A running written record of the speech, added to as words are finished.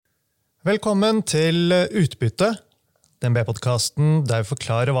Velkommen til Utbytte, DNB-podcasten der vi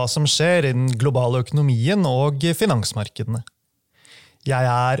forklarer hva som skjer i den globale økonomien og finansmarkedene.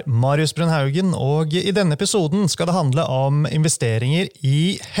 Jeg Marius Brun Haugen, og i denne episoden skal det handle om investeringer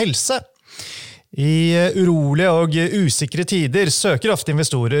i helse. I urolige og usikre tider søker ofte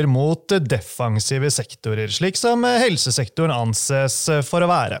investorer mot defensive sektorer, slik som helsesektoren anses for å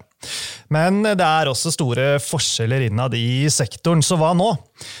være. Men det også store forskjeller innad i sektoren, så hva nå?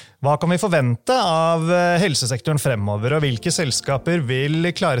 Hva kan vi forvente av helsesektoren fremover, og hvilke selskaper vil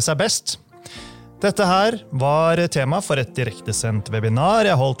klare seg best? Dette her var tema for et direktesendt webinar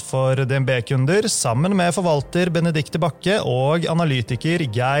jeg holdt for DNB-kunder sammen med forvalter Benedikte Bakke og analytiker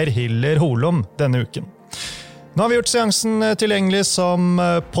Geir Hiller Holum denne uken. Nå har vi gjort seansen tilgjengelig som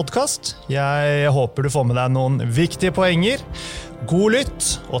podcast. Jeg håper du får med deg noen viktige poenger. God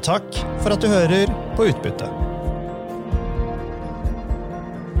lytt, og takk for at du hører på Utbytte.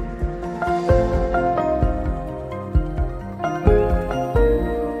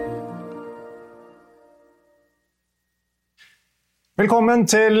 Velkommen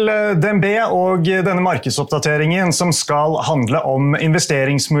til DNB og denne markedsoppdateringen som skal handle om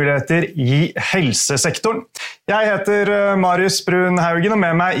investeringsmuligheter i helsesektoren. Jeg heter Marius Brun Haugen, og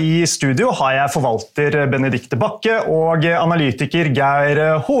med meg i studio har jeg forvalter Benedikte Bakke og analytiker Geir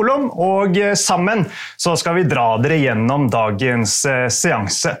Holum, og sammen så skal vi dra dere gjennom dagens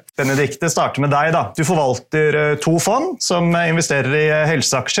seanse. Benedikte, starter med deg da. Du forvalter 2 fond som investerer i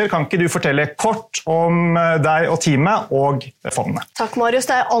helseaksjer. Kan ikke du fortelle kort om deg og teamet og fondene? Takk, Marius.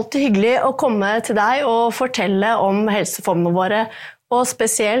 Det alltid hyggelig å komme til deg og fortelle om helsefondene våre. Og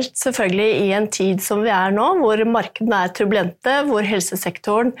spesielt selvfølgelig i en tid som vi nå, hvor markedene turbulente, hvor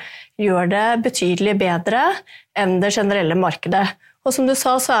helsesektoren gjør det betydelig bedre enn det generelle markedet. Og som du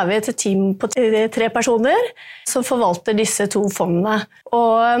sa, så vi et team på 3 personer som forvalter disse 2 fondene.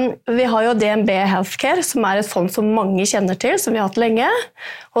 Og vi har jo DNB Healthcare, som et fond som mange kjenner til, som vi har hatt lenge.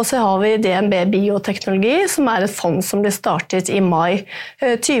 Og så har vi DNB Bioteknologi, som et fond som ble startet i mai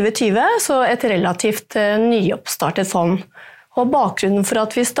 2020, så et relativt nyoppstartet fond. Og bakgrunnen for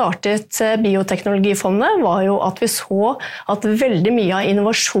at vi startet Bioteknologifondet var jo at vi så at veldig mye av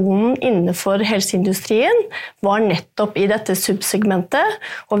innovasjonen innenfor helseindustrien var nettopp i dette subsegmentet,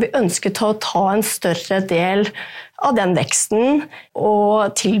 og vi ønsket å ta en større del av den veksten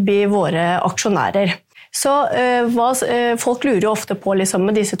og tilby våre aksjonærer. Så folk lurer jo ofte på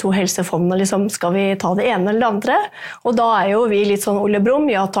med disse 2 helsefondene, skal vi ta det ene eller det andre? Og da jo vi litt sånn Ole Brumm,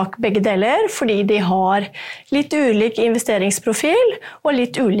 ja takk begge deler, fordi de har litt ulik investeringsprofil og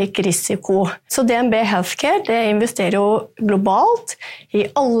litt ulik risiko. Så DNB Healthcare det investerer jo globalt i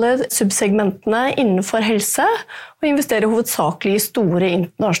alle subsegmentene innenfor helse, og investerer hovedsakelig i store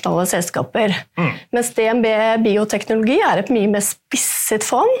internasjonale selskaper. Mens DNB Bioteknologi et mye mer spisset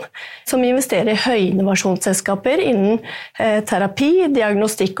fond, som investerer i høyinnovasjonsselskaper innen terapi,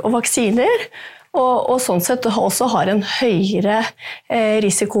 diagnostikk og vaksiner, og sånn sett også har en høyere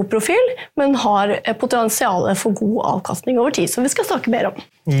risikoprofil, men har potensial for god avkastning over tid, som vi skal snakke mer om.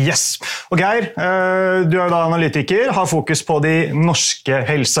 Yes. Og Geir, du jo da analytiker, har fokus på de norske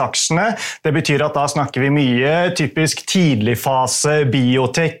helseaksjene. Det betyr at da snakker vi mye typisk tidligfase,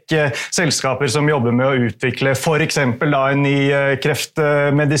 biotek, selskaper som jobber med å utvikle for eksempel da en ny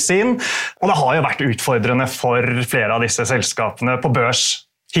kreftmedisin. Og det har jo vært utfordrende for flere av disse selskapene på børs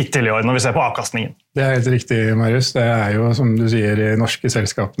hittil i år, når vi ser på avkastningen. Det helt riktig, Marius. Det jo, som du sier, de norske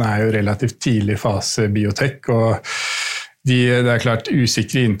selskapene jo relativt tidlig fase biotek, og det klart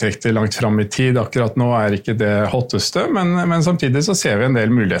usikre inntekter langt frem i tid. Akkurat nå ikke det hotteste, men samtidig så ser vi en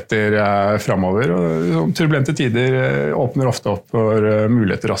del muligheter fremover, og turbulente tider åpner ofte opp for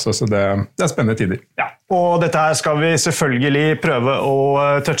muligheter også, så det spennende tider. Ja, og dette her skal vi selvfølgelig prøve å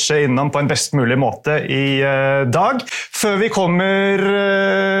touche innom på en best mulig måte i dag. Før vi kommer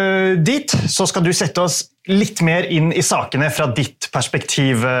dit, så skal du sette oss litt mer inn i sakene fra ditt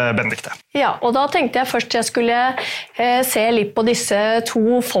perspektiv, Benedikte. Ja, og da tenkte jeg først jeg skulle se litt på disse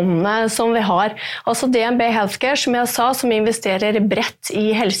 2 fondene som vi har. Altså DNB Healthcare, som jeg sa, som investerer bredt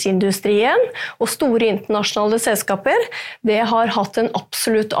i helseindustrien og store internasjonale selskaper, det har hatt en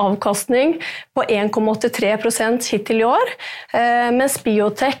absolutt avkastning på 1,83% hittil i år, mens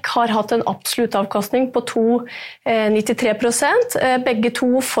Biotek har hatt en absolutt avkastning på 2,93%, begge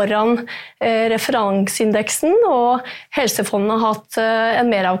 2 foran referanseindeksen, og helsefondene har hatt en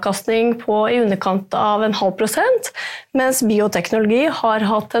meravkastning på i underkant av 0,5%, mens bioteknologi har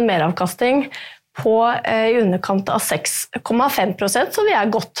hatt en meravkastning på i underkant av 6,5%, som vi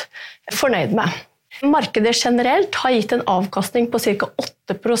godt fornøyd med. Markedet generelt har gitt en avkastning på ca.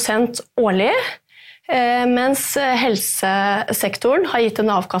 8% årlig, mens helsesektoren har gitt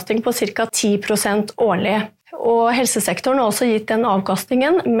en avkastning på ca. 10% årlig. Og helsesektoren har også gitt den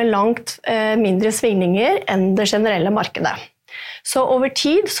avkastningen med langt mindre svingninger enn det generelle markedet. Så over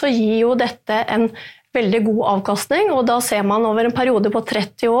tid så gir jo dette en veldig god avkastning, og da ser man over en periode på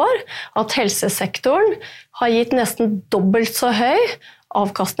 30 år at helsesektoren har gitt nesten dobbelt så høy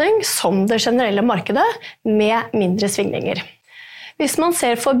avkastning som det generelle markedet med mindre svingninger. Hvis man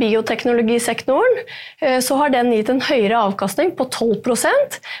ser for bioteknologisektoren, så har den gitt en høyere avkastning på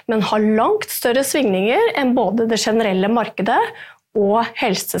 12%, men har langt større svingninger enn både det generelle markedet og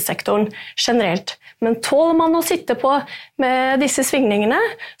helsesektoren generelt. Men tåler man å sitte på med disse svingningene,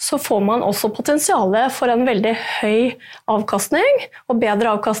 så får man også potensialet for en veldig høy avkastning og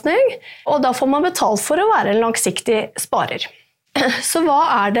bedre avkastning, og da får man betalt for å være en langsiktig sparer. Så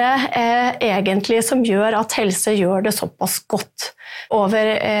hva det egentlig som gjør at helse gjør det såpass godt over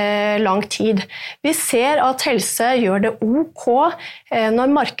lang tid? Vi ser at helse gjør det ok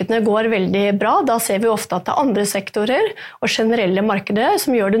når markedene går veldig bra. Da ser vi ofte at det andre sektorer og generelle markeder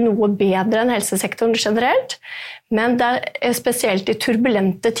som gjør det noe bedre enn helsesektoren generelt. Men det spesielt i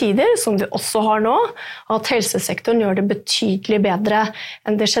turbulente tider, som vi også har nå, at helsesektoren gjør det betydelig bedre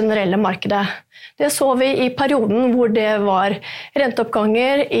enn det generelle markedet. Det så vi i perioden hvor det var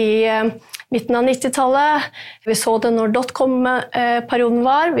renteoppganger i midten av 90-tallet. Vi så det når dotcom-perioden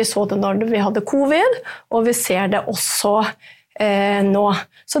var, vi så det når vi hadde covid, og vi ser det også nå.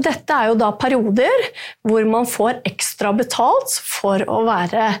 Så dette jo da perioder hvor man får ekstra betalt for å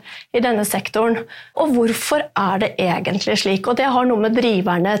være i denne sektoren. Og hvorfor det egentlig slik? Og det har noe med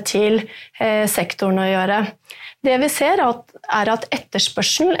driverne til sektoren å gjøre. Det vi ser at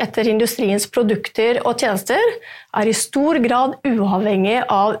etterspørselen etter industriens produkter og tjenester i stor grad uavhengig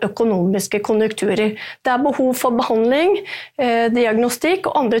av økonomiske konjunkturer. Det behov for behandling, diagnostikk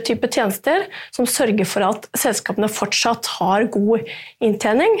og andre typer tjenester som sørger for at selskapene fortsatt har god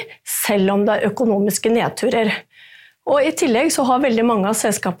inntjening, selv om det økonomiske nedturer. Og i tillegg så har veldig mange av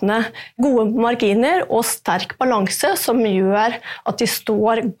selskapene gode marginer og sterk balanse som gjør at de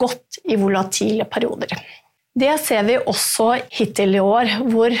står godt i volatile perioder. Det ser vi også hittil i år,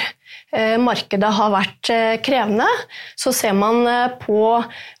 hvor markedet har vært krevende. Så ser man på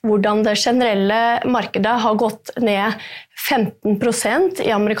hvordan det generelle markedet har gått ned 15%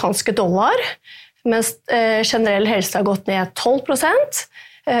 i amerikanske dollar, mens generell helse har gått ned 12%.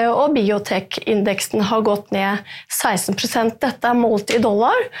 Og biotech-indeksen har gått ned 16%. Dette målt i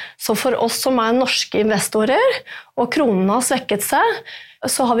dollar, så for oss som norske investorer, og kronen har svekket seg,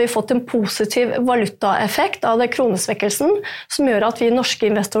 så har vi fått en positiv valutaeffekt av det kronesvekkelsen, som gjør at vi norske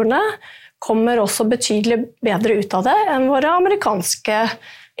investorene kommer også betydelig bedre ut av det enn våre amerikanske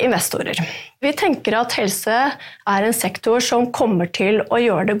investorer. Vi tenker at helse en sektor som kommer til å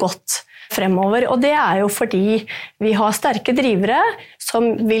gjøre det godt fremover, og det jo fordi vi har sterke drivere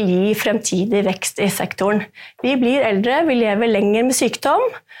som vil gi fremtidig vekst i sektoren. Vi blir eldre, vi lever lenger med sykdom,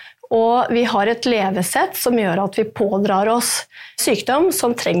 og vi har et levesett som gjør at vi pådrar oss sykdom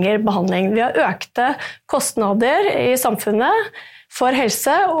som trenger behandling. Vi har økte kostnader i samfunnet for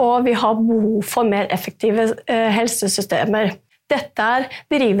helse, og vi har behov for mer effektive helsesystemer. Dette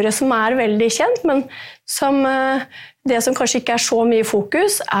drivere som veldig kjent, men som det som kanskje ikke så mye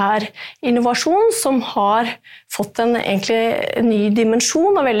fokus, innovasjon som har fått en egentlig ny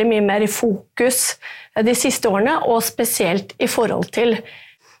dimensjon og veldig mye mer i fokus de siste årene, og spesielt i forhold til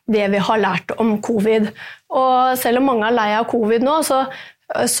det vi har lært om covid. Og selv om mange lei av covid nå,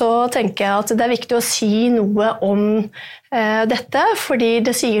 så tenker jeg at det viktig å si noe om dette, fordi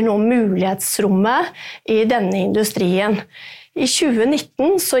det sier noe om mulighetsrommet i denne industrien. I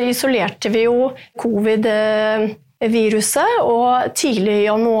 2019 så isolerte vi jo covid-viruset, og tidlig i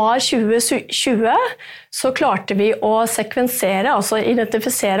januar 2020 så klarte vi å sekvensere, altså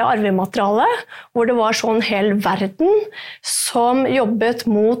identifisere arvematerialet, hvor det var sånn hel verden som jobbet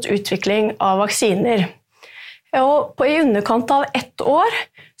mot utvikling av vaksiner. Og i underkant av 1 år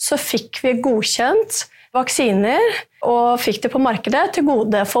så fikk vi godkjent vaksiner og fikk det på markedet til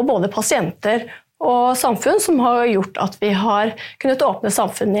gode for både pasienter og samfunn, som har gjort at vi har kunnet åpne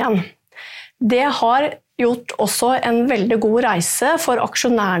samfunnet igjen. Det har gjort også en veldig god reise for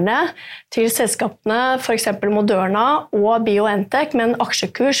aksjonærene til selskapene, for eksempel Moderna og BioNTech, med en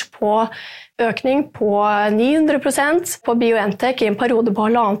aksjekurs på økning på 900% på BioNTech i en periode på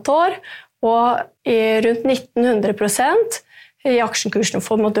 1,5 år, og rundt 1900% i aksjekursen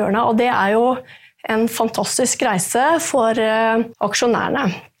for Moderna. Og det jo en fantastisk reise for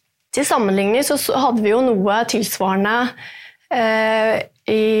aksjonærene. Til sammenligning så hadde vi jo noe tilsvarende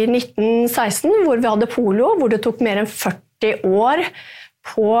i 1916, hvor vi hadde polio, hvor det tok mer enn 40 år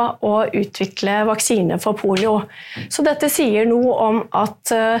på å utvikle vaksiner for polio. Så dette sier noe om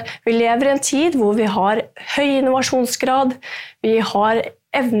at vi lever i en tid hvor vi har høy innovasjonsgrad, vi har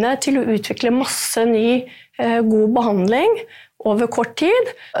evne til å utvikle masse ny god behandling over kort tid,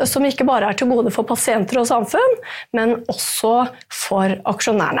 som ikke bare til gode for pasienter og samfunn, men også for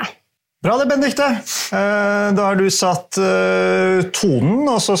aksjonærene. Bra det, Benedikte. Da har du satt tonen,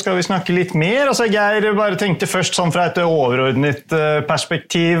 og så skal vi snakke litt mer. Altså, Geir bare tenkte først sånn fra et overordnet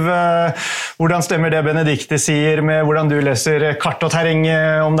perspektiv. Hvordan stemmer det Benedikte sier med hvordan du leser kart og terreng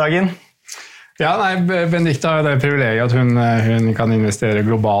om dagen? Ja, Benedikte har det privilegiet at hun kan investere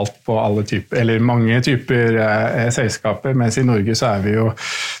globalt på alle typer, eller mange typer selskaper, mens i Norge så vi jo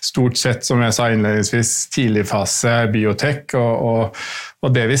stort sett, som jeg sa innledningsvis, tidligfase biotech, og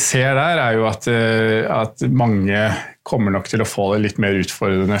det vi ser der jo at mange kommer nok til å få det litt mer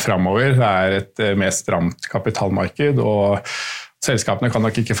utfordrende fremover. Det et mer stramt kapitalmarked, og selskapene kan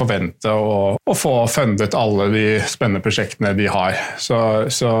nok ikke forvente å få fundet alle de spennende prosjektene de har.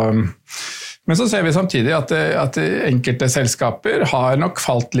 Men så ser vi samtidig at enkelte selskaper har nok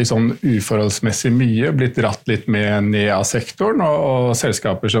falt litt sånn uforholdsmessig mye, blitt dratt litt med ned av sektoren, og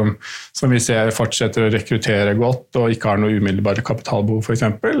selskaper som vi ser fortsetter å rekruttere godt og ikke har noe umiddelbare kapitalbehov for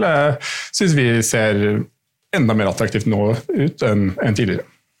eksempel, synes vi ser enda mer attraktivt nå ut enn tidligere.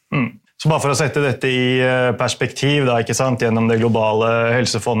 Så bare for å sette dette i perspektiv, da, ikke sant? Gjennom det globale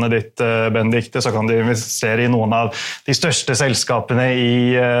helsefondet ditt, Benedikte, så kan du investere i noen av de største selskapene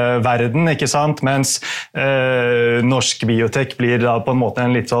i verden, ikke sant? Mens norsk biotech blir da på en måte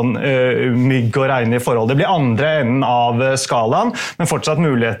en litt sånn mygg og regne i forhold. Det blir andre enden av skalaen, men fortsatt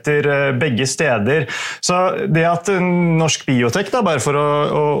muligheter begge steder. Så det at norsk biotech, da, bare for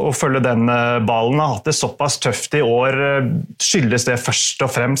å følge den ballen, har hatt det såpass tøft i år, skyldes det først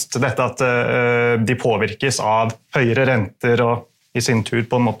og fremst dette at de påvirkes av høyere renter og i sin tur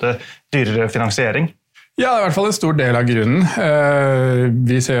på en måte dyrere finansiering? Ja, det i hvert fall en stor del av grunnen.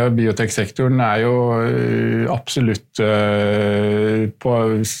 Vi ser at biotech-sektoren jo absolutt på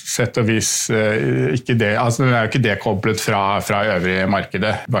sett og vis ikke det. Altså, den jo ikke dekoblet fra øvrige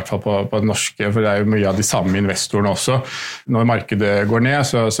markedet, i hvert fall på det norske, for det jo mye av de samme investorene også. Når markedet går ned,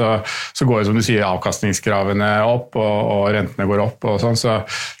 så går som du sier, avkastningskravene opp, og rentene går opp, og sånn. Så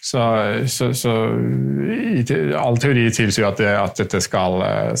all teori tilsier at dette skal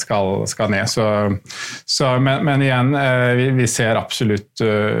ned. Men igjen, vi ser absolutt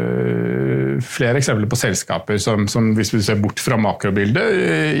flere eksempler på selskaper som hvis vi ser bort fra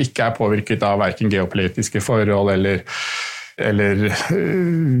makrobildet, ikke påvirket av hverken geopolitiske forhold eller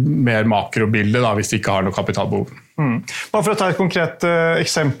mer makrobilde da, hvis de ikke har noe kapitalbehov. Bare for å ta et konkret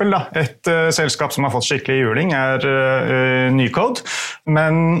eksempel, da. Et selskap som har fått skikkelig juling Nycode,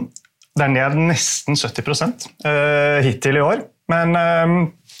 men det ned nesten 70% hittil i år. Men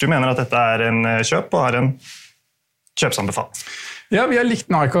du mener at dette en kjøp og har en kjøpsanbefaling? Ja, vi har likt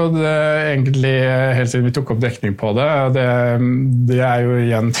Nycode egentlig helt siden vi tok opp dekning på det. Det jo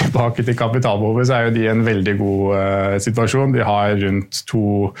igjen tilbake til kapitalbehovet, så jo de en veldig god situasjon. De har rundt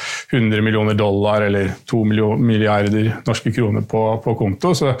 $200 millioner eller 2 milliarder norske kroner på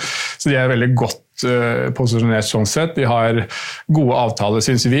konto, så de veldig godt posisjonert sånn sett. De har gode avtaler,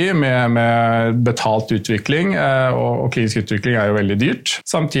 synes vi, med betalt utvikling, og klinisk utvikling jo veldig dyrt.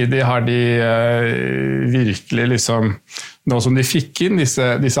 Samtidig har de virkelig liksom, nå som de fikk inn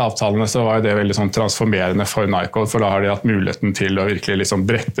disse avtalene, så var det veldig sånn transformerende for Nycode, for da har de hatt muligheten til å virkelig liksom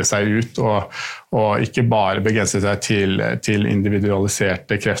brette seg ut, og ikke bare begrense seg til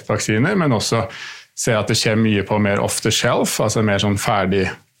individualiserte kreftvaksiner, men også se at det skjer mye på mer off the shelf, altså mer sånn ferdig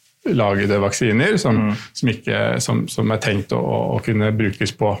lagede vaksiner som tenkt å kunne brukes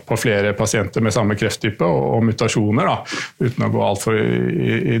på flere pasienter med samme krefttype og mutasjoner, da, uten å gå alt for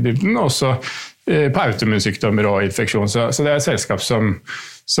i dybden, også på autoimmunsykdommer og infeksjon. Så det et selskap som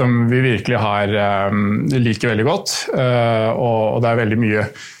vi virkelig liker veldig godt, og det veldig mye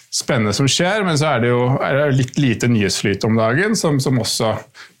spennende som skjer, men så det jo litt lite nyhetsflyt om dagen, som også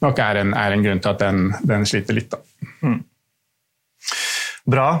nok en grunn til at den sliter litt, da.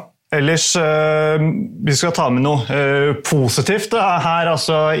 Bra. Ellers, vi skal ta med noe positivt her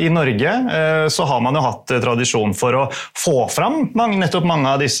altså i Norge, så har man jo hatt tradisjon for å få fram nettopp mange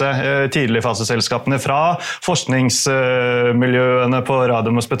av disse tidligfaseselskapene fra forskningsmiljøene på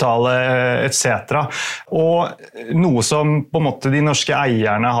Radiumhospitalet etc. Og noe som på en måte de norske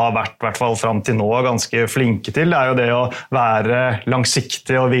eierne har vært, i hvert fall frem til nå, ganske flinke til, jo det å være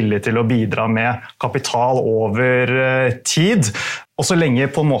langsiktig og villig til å bidra med kapital over tid. Og så lenge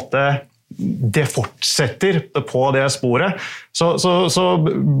på en måte det fortsetter på det sporet, så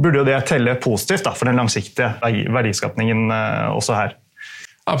burde jo det telle positivt da, for den langsiktige verdiskapningen også her.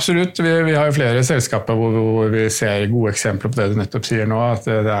 Absolutt. Vi har jo flere selskaper hvor vi ser gode eksempler på det du nettopp sier nå, at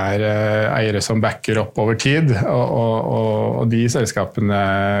det eiere som backer opp over tid, og de selskapene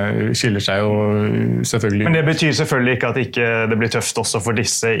skiller seg jo selvfølgelig. Men det betyr selvfølgelig ikke at ikke det blir tøft også for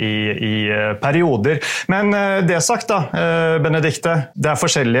disse i perioder. Men det sagt da, Benedikte, det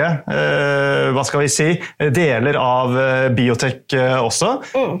forskjellige, hva skal vi si, deler av biotech også,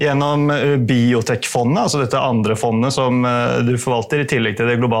 gjennom Biotech-fondet, altså dette andre fondet som du forvalter i tillegg til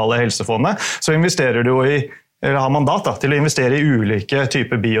det globale helsefondet, så investerer du jo eller har mandat til å investere i ulike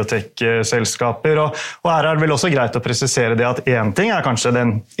typer biotech-selskaper. Og her det vel også greit å presisere det at en ting kanskje den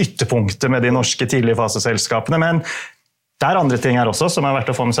ytterpunktet med de norske tidligfaseselskapene, men det andre ting her også som verdt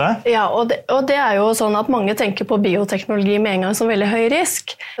å få med seg. Ja, og det jo sånn at mange tenker på bioteknologi med en gang som veldig høy risk,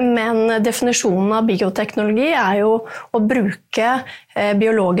 men definisjonen av bioteknologi jo å bruke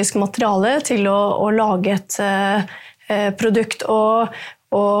biologisk materiale til å lage et produkt,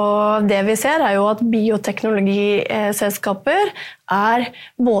 og det vi ser jo at bioteknologiselskaper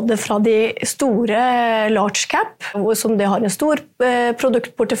både fra de store large cap, som de har en stor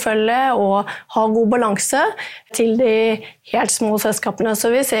produktportefølje og har god balanse, til de helt små selskapene. Så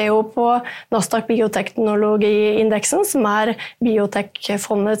vi ser jo på Nasdaq Bioteknologiindeksen, som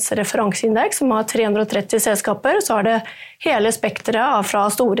Biotech-fondets referanseindeks, som har 330 selskaper, så det hele spektret fra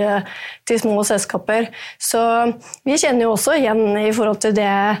store til små selskaper. Så vi kjenner jo også igjen i forhold til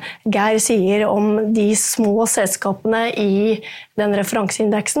det Geir sier om de små selskapene i den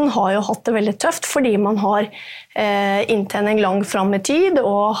referanseindeksen har jo hatt det veldig tøft, fordi man har inntjening langt frem i tid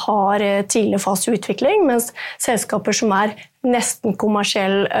og har tidlig faseutvikling, mens selskaper som nesten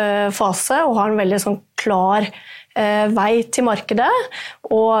kommersiell fase og har en veldig sånn klar vei til markedet,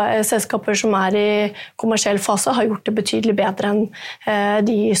 og selskaper som i kommersiell fase har gjort det betydelig bedre enn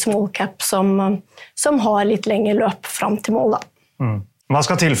de small cap som har litt lengre løp frem til mål. Hva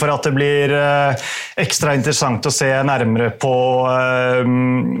skal til for at det blir ekstra interessant å se nærmere på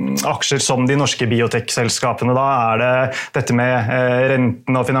aksjer som de norske biotech-selskapene? Da det dette med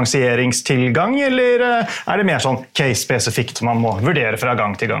renten og finansieringstilgang, eller det mer sånn case-spesifikt som man må vurdere fra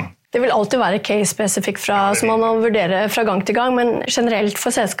gang til gang? Det vil alltid være case-spesifikt som man må vurdere fra gang til gang, men generelt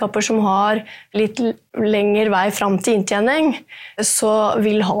for selskaper som har litt lengre vei frem til inntjening, så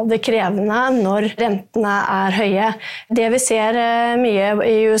vil ha det krevende når rentene høye. Det vi ser mye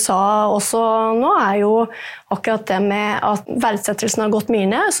i USA også nå, jo akkurat det med at verdsettelsen har gått mye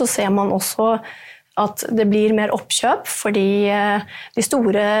ned, så ser man også at det blir mer oppkjøp, fordi de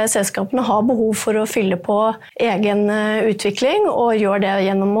store selskapene har behov for å fylle på egen utvikling, og gjør det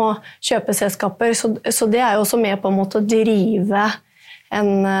gjennom å kjøpe selskaper. Så det jo også med på en måte å drive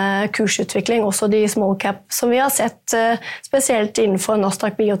en kursutvikling, også de small cap, som vi har sett spesielt innenfor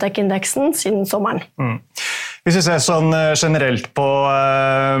Nasdaq Biotech-indeksen siden sommeren. Hvis vi ser sånn generelt på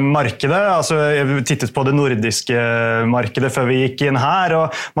markedet, altså jeg tittet på det nordiske markedet før vi gikk inn her, og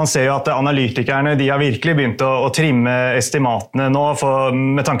man ser jo at analytikerne de har virkelig begynt å trimme estimatene nå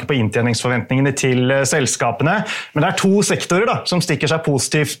med tanke på inntjeningsforventningene til selskapene. Men det to sektorer da, som stikker seg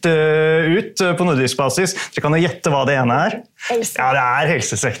positivt ut på nordisk basis. Så kan du gjette hva det ene Helse. Ja, det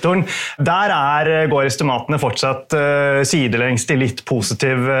helsesektoren. Der går estimatene fortsatt sidelengs til litt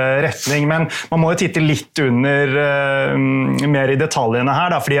positiv retning, men man må jo titte litt under mer i detaljene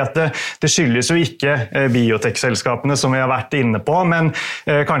her, da, fordi at det skyldes jo ikke biotech-selskapene som vi har vært inne på, men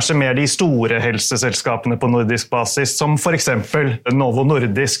kanskje mer de store helseselskapene på nordisk basis, som for eksempel Novo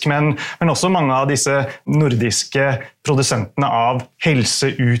Nordisk, men også mange av disse nordiske produsentene av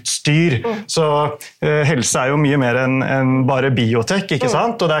helseutstyr. Så helse jo mye mer enn bare biotech, ikke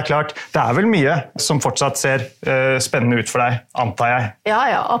sant? Og det klart, det vel mye som fortsatt ser spennende ut for deg, antar jeg.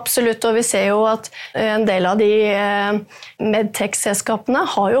 Ja, absolutt. Og vi ser jo at en del av de medtech-selskapene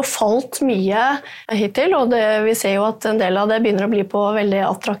har jo falt mye hittil, og vi ser jo at en del av det begynner å bli på veldig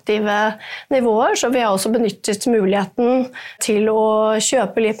attraktive nivåer, så vi har også benyttet muligheten til å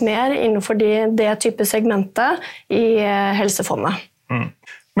kjøpe litt mer innenfor det type segmentet i helsefondet.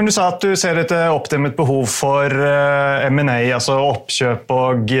 Men du sa at du ser et oppdemmet behov for M&A, altså oppkjøp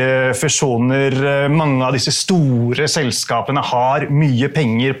og fusjoner. Mange av disse store selskapene har mye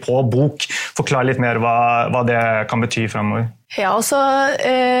penger på bok. Forklar litt mer hva det kan bety fremover. Ja, altså,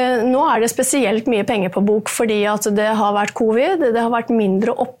 nå det spesielt mye penger på bok fordi at det har vært covid, det har vært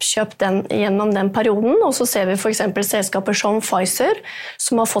mindre oppkjøp gjennom den perioden, og så ser vi for eksempel selskaper som Pfizer,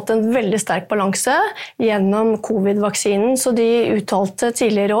 som har fått en veldig sterk balanse gjennom covid-vaksinen, så de uttalte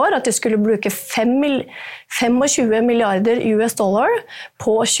tidligere i år at de skulle bruke 25 milliarder US dollar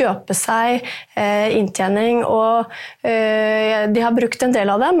på å kjøpe seg inntjening, og de har brukt en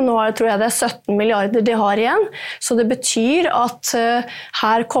del av det, men nå tror jeg det 17 milliarder de har igjen, så det betyr at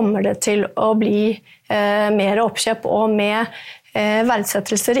her kommer det til å bli mer oppkjøp og med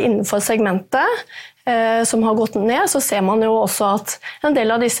verdsettelser innenfor segmentet som har gått ned, så ser man jo også at en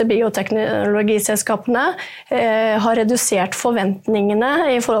del av disse bioteknologiselskapene har redusert forventningene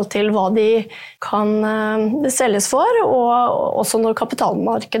i forhold til hva de kan selges for, og også når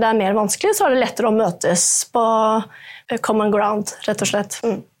kapitalmarkedet mer vanskelig, så er det lettere å møtes på common ground, rett og slett.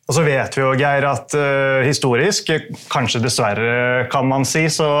 Og så vet vi jo, Geir, at historisk, kanskje dessverre kan man si,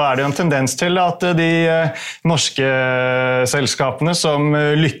 så er det jo en tendens til at de norske selskapene som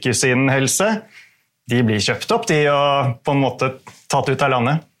lykkes innen helse, de blir kjøpt opp, de og på en måte tatt ut av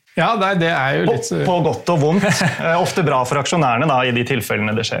landet. Ja, det er jo litt... På godt og vondt. Ofte bra for aksjonærene da, i de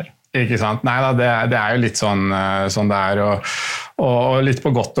tilfellene det skjer. Ikke sant? Nei da, det er jo litt sånn det er, og litt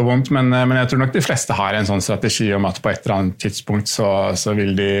på godt og vondt, men jeg tror nok de fleste har en sånn strategi om at på et eller annet tidspunkt så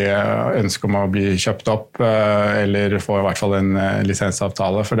vil de ønske om å bli kjøpt opp, eller få i hvert fall en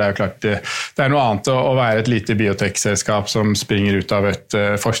lisensavtale, for det er jo klart, det er noe annet å være et lite biotekselskap som springer ut av et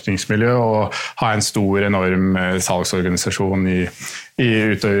forskningsmiljø og ha en stor, enorm salgsorganisasjon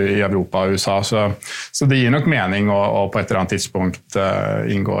ute i Europa og USA, så det gir nok mening å på et eller annet tidspunkt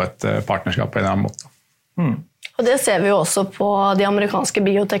inngå et partnerskap på en eller annen måte. Og det ser vi jo også på de amerikanske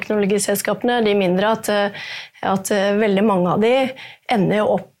bioteknologiselskapene, de mindre, at veldig mange av de ender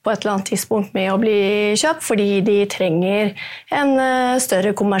opp på et eller annet tidspunkt med å bli kjøpt, fordi de trenger en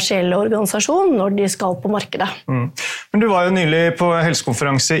større kommersiell organisasjon når de skal på markedet. Men du var jo nylig på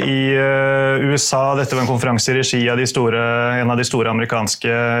helsekonferanse i USA. Dette var en konferanse i regi av en av de store amerikanske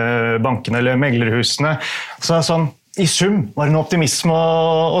bankene eller meglerhusene. Så sånn, i sum, var det noe optimisme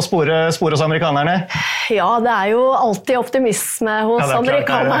å spore hos amerikanerne? Ja, det er jo alltid optimisme hos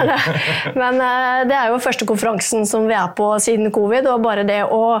amerikanerne. Men det er jo første konferansen som vi er på siden covid, og bare det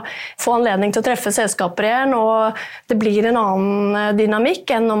å få anledning til å treffe selskaper igjen, og det blir en annen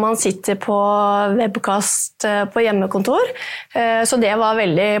dynamikk enn når man sitter på webkast på hjemmekontor. Så det var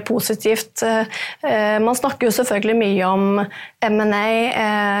veldig positivt. Man snakker jo selvfølgelig mye om M&A,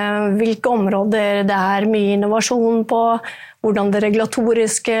 hvilke områder det er mye innovasjon på, hvordan det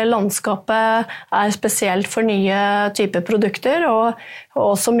regulatoriske landskapet er spesielt for nye typer produkter, og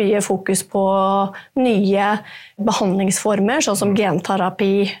også mye fokus på nye behandlingsformer, sånn som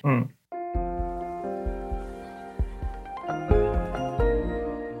genterapi.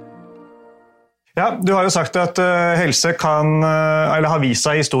 Ja, du har jo sagt at helse har vist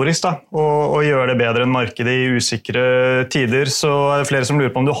seg historisk da, og gjøre det bedre enn markedet i usikre tider, så er det flere som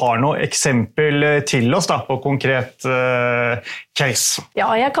lurer på om du har noe eksempel til oss da, på konkret case.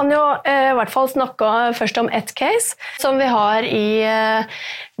 Ja, jeg kan jo i hvert fall snakke først om ett case som vi har i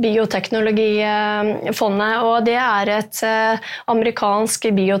bioteknologifondet, og det er et amerikansk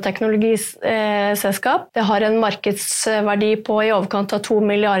bioteknologiselskap. Det har en markedsverdi på i overkant av 2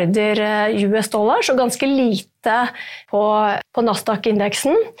 milliarder US dollar, så ganske lite på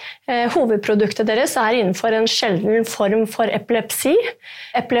Nasdaq-indeksen. Hovedproduktet deres er innenfor en sjelden form for epilepsi.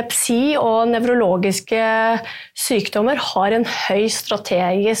 Epilepsi og nevrologiske sykdommer har en høy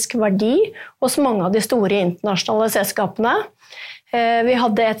strategisk verdi hos mange av de store internasjonale selskapene. Vi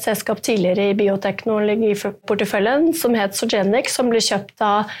hadde et selskap tidligere i bioteknologiporteføljen som het Zogenix, som ble kjøpt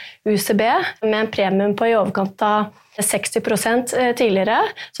av UCB med en premium på i overkant av 60% tidligere.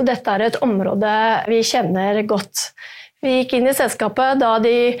 Så dette er et område vi kjenner godt. Vi gikk inn i selskapet da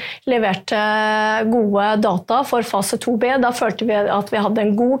de leverte gode data for fase 2B. Da følte vi at vi hadde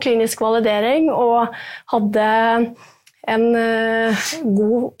en god klinisk validering og hadde en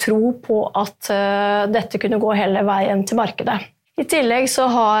god tro på at dette kunne gå hele veien til markedet. I tillegg så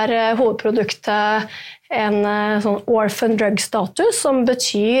har hovedproduktet en sånn orphan drug status, som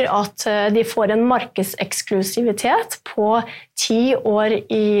betyr at de får en markedseksklusivitet på 10 år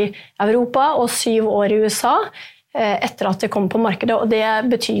i Europa og 7 år i USA etter at de kommer på markedet, og det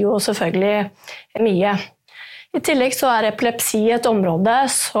betyr jo selvfølgelig mye. I tillegg så er epilepsi et område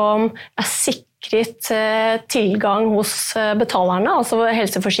som er sikret tilgang hos betalerne, altså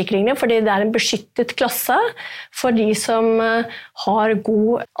helseforsikringene, fordi det er en beskyttet klasse for de som har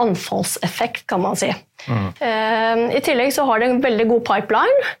god anfallseffekt, kan man si. I tillegg så har det en veldig god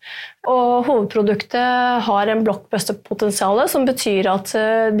pipeline, og hovedproduktet har en blockbuster-potensial, som betyr at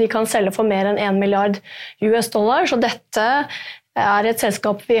de kan selge for mer enn 1 milliard US dollar, så dette er et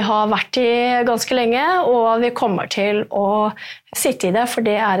selskap vi har vært i ganske lenge, og vi kommer til å sitte i det, for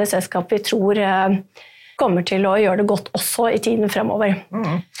det er et selskap vi tror kommer til å gjøre det godt også i tiden fremover.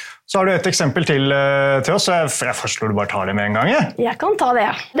 Så har du et eksempel til oss, så jeg foreslår du bare tar det med en gang. Jeg kan ta det.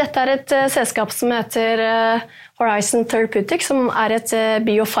 Dette er et selskap som heter Horizon Therapeutics, som er et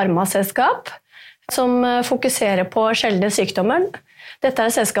biofarmaselskap som fokuserer på sjeldne sykdommer. Dette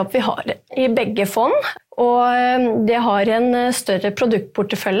et selskap vi har i begge fond, og det har en større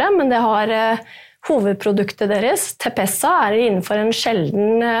produktportefølje, men det har hovedproduktet deres, Tepezza, innenfor en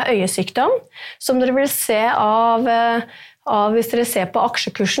sjelden øyesykdom. Som dere vil se hvis dere ser på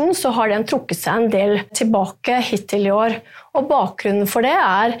aksjekursen, så har den trukket seg en del tilbake hittil i år. Og bakgrunnen for det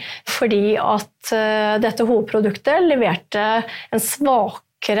fordi at dette hovedproduktet leverte en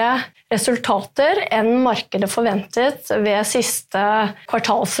svakere resultater enn markedet forventet ved siste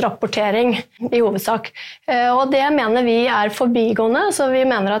kvartalsrapportering i hovedsak. Og det mener vi forbigående, så vi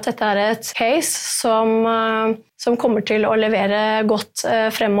mener at dette et case som kommer til å levere godt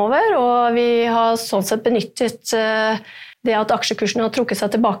fremover, og vi har sånn sett benyttet det at aksjekursen har trukket seg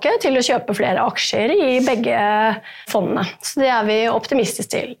tilbake til å kjøpe flere aksjer i begge fondene. Så det vi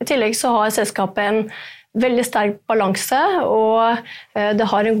optimistiske til. I tillegg så har selskapet en veldig sterk balanse, og det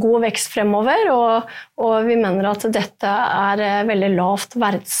har en god vekst fremover, og vi mener at dette veldig lavt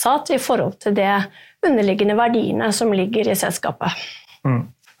verdsatt i forhold til det underliggende verdiene som ligger i selskapet.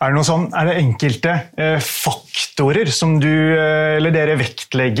 Det enkelte faktorer som eller dere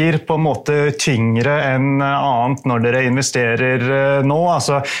vektlegger på en måte tyngre enn annet når dere investerer nå?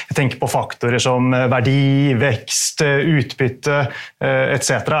 Altså, jeg tenker på faktorer som verdi, vekst, utbytte,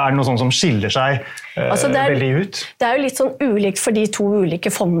 etc. Det noe sånt som skiller seg veldig ut? Det jo litt sånn ulikt for de to ulike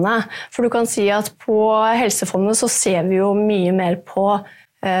fondene. For du kan si at på helsefondet så ser vi jo mye mer på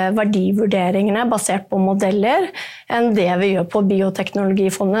verdivurderingene basert på modeller enn det vi gjør på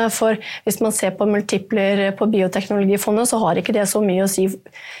bioteknologifondet. For hvis man ser på multipler på bioteknologifondet, så har ikke det så mye å si,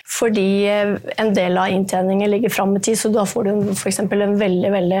 fordi en del av inntjeningen ligger frem i tid, så da får du for eksempel en veldig,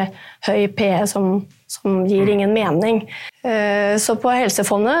 veldig høy PE som gir ingen mening. Så på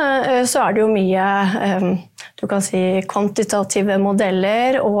helsefondet så det jo mye du kan si kvantitative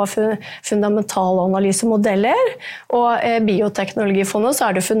modeller og fundamentalanalysemodeller, og bioteknologifondet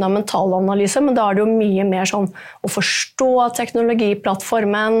så det fundamentalanalyse, men da det jo mye mer sånn å forstå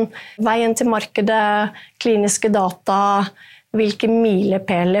teknologiplattformen, veien til markedet, kliniske data, hvilke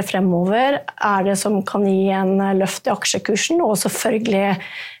milepæler fremover det som kan gi en løft i aksjekursen, og selvfølgelig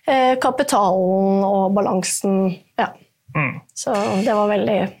kapitalen og balansen. Ja. Så det var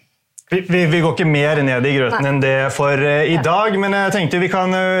veldig... Vi går ikke mer ned i grøten enn det for i dag, men jeg tenkte vi kan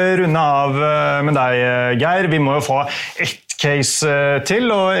runde av med deg, Geir. Vi må jo få ett case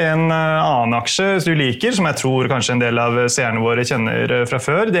til, og en annen aksje du liker, som jeg tror kanskje en del av seerne våre kjenner fra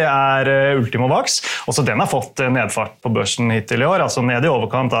før, det Ultimovacs. Også den har fått nedfart på børsen hittil i år, altså ned i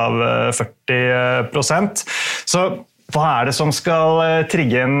overkant av 40%. Så hva det som skal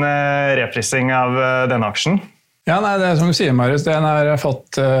trigge en reprising av denne aksjen? Ja, det som du sier, Marius, den har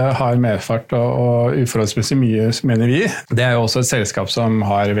medfart og uforholdsmessig mye, mener vi. Det jo også et selskap som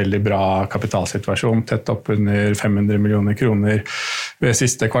har veldig bra kapitalsituasjon, tett opp under 500 millioner kroner ved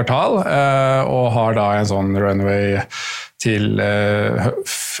siste kvartal, og har da en sånn runway til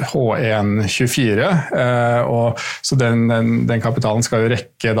H124, så den kapitalen skal jo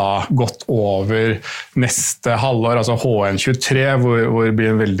rekke da godt over neste halvår, altså H123, hvor det blir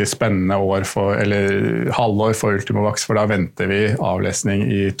en veldig spennende halvår for Ultimovacs, for da venter vi avlesning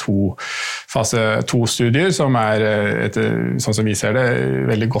i fase 2-studier, som sånn som vi ser det,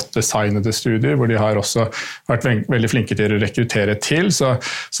 veldig godt designede studier, hvor de har også vært veldig flinke til å rekruttere til, så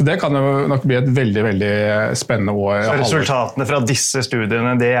det kan jo nok bli et veldig, veldig spennende år. Så resultatene fra disse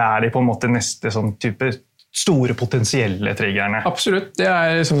studiene, det de på en måte neste sånn type store potensielle triggerne? Absolutt,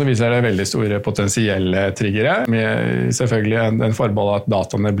 det sånn som viser det veldig store potensielle triggere, med selvfølgelig en forbehold at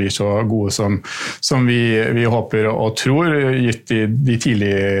dataene blir så gode som vi håper og tror, gitt de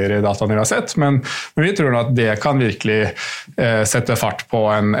tidligere dataene vi har sett, men vi tror at det kan virkelig sette fart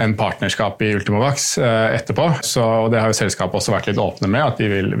på en partnerskap i Ultimovacs etterpå, og det har jo selskapet også vært litt åpne med, at de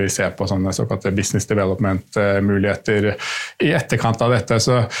vil se på sånne såkalte business development-muligheter i etterkant av dette,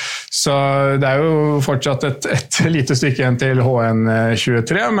 så det jo fortsatt et lite stykke igjen til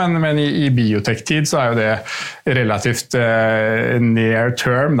H123, men i biotech-tid så jo det relativt near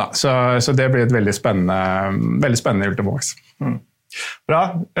term, da. Så det blir et veldig spennende Ultimovacs.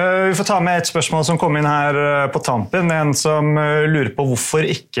 Bra. Vi får ta med et spørsmål som kom inn her på tampen, en som lurer på hvorfor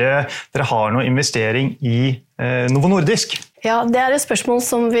ikke dere har noe investering i Novo Nordisk. Ja, det et spørsmål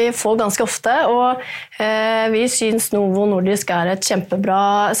som vi får ganske ofte, og vi synes Novo Nordisk et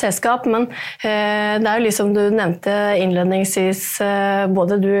kjempebra selskap, men det jo liksom du nevnte innledningsvis,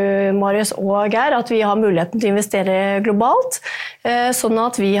 både du, Marius og Geir, at vi har muligheten til å investere globalt, sånn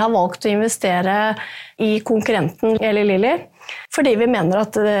at vi har valgt å investere i konkurrenten Eli Lilly, fordi vi mener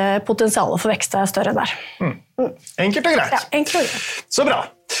at potensialet for vekst større der. Enkelt og greit. Ja, enkelt og greit. Så bra.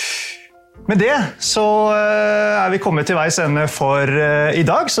 Med det så vi kommet til veis ende for i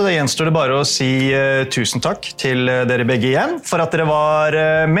dag, så det gjenstår det bare å si tusen takk til dere begge igjen for at dere var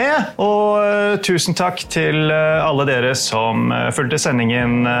med, og tusen takk til alle dere som fulgte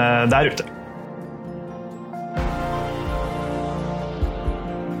sendingen der ute.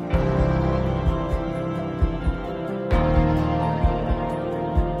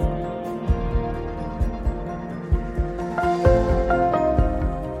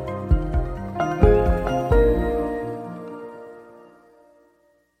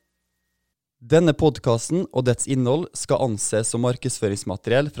 Denne podcasten og dets innhold skal anses som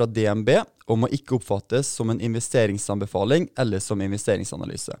markedsføringsmateriell fra DNB og må ikke oppfattes som en investeringsanbefaling eller som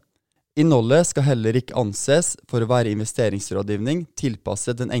investeringsanalyse. Innholdet skal heller ikke anses for å være investeringsrådgivning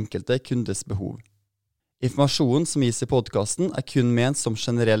tilpasset den enkelte kundes behov. Informasjonen som gis i podcasten kun ment som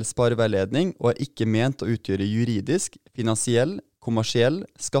generell spareveiledning og ikke ment å utgjøre juridisk, finansiell, kommersiell,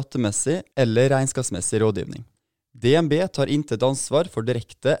 skattemessig eller regnskapsmessig rådgivning. DNB tar intet ansvar for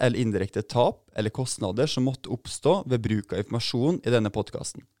direkte eller indirekte tap eller kostnader som måtte oppstå ved bruk av informasjon i denne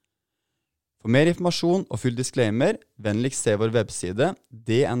podcasten. For mer informasjon og full disclaimer, vennligst se vår webside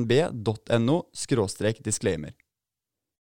dnb.no/disclaimer.